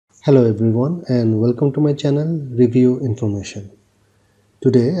Hello everyone and welcome to my channel Review Information.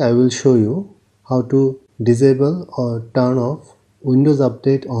 Today I will show you how to disable or turn off Windows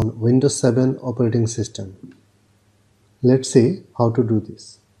Update on Windows 7 operating system. Let's see how to do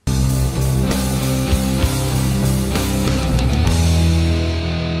this.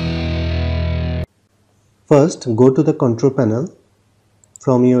 First, go to the control panel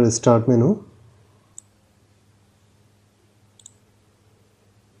from your start menu.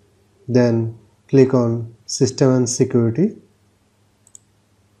 Then click on System and Security.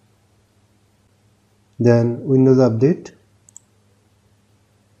 Then Windows Update.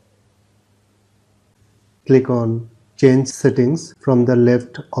 Click on Change Settings from the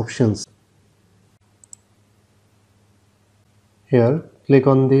left options. Here, click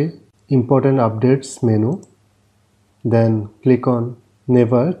on the Important Updates menu. Then click on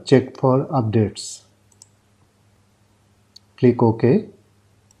Never check for updates. Click OK.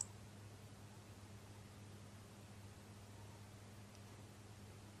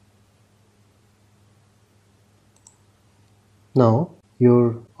 Now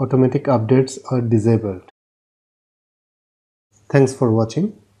your automatic updates are disabled. Thanks for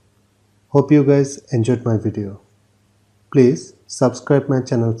watching. Hope you guys enjoyed my video. Please subscribe my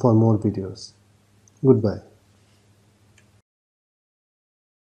channel for more videos. Goodbye.